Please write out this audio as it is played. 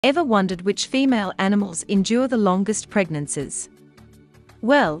Ever wondered which female animals endure the longest pregnancies?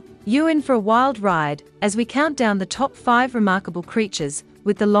 Well, you're in for a wild ride as we count down the top 5 remarkable creatures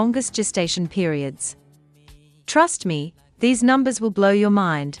with the longest gestation periods. Trust me, these numbers will blow your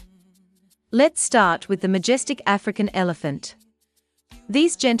mind. Let's start with the majestic African elephant.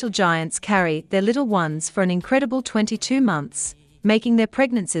 These gentle giants carry their little ones for an incredible 22 months, making their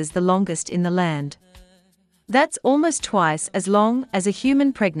pregnancies the longest in the land. That's almost twice as long as a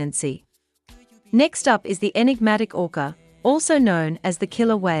human pregnancy. Next up is the enigmatic orca, also known as the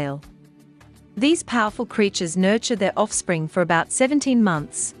killer whale. These powerful creatures nurture their offspring for about 17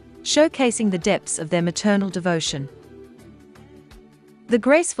 months, showcasing the depths of their maternal devotion. The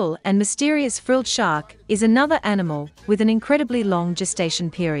graceful and mysterious frilled shark is another animal with an incredibly long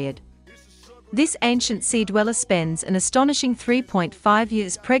gestation period. This ancient sea dweller spends an astonishing 3.5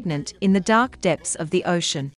 years pregnant in the dark depths of the ocean.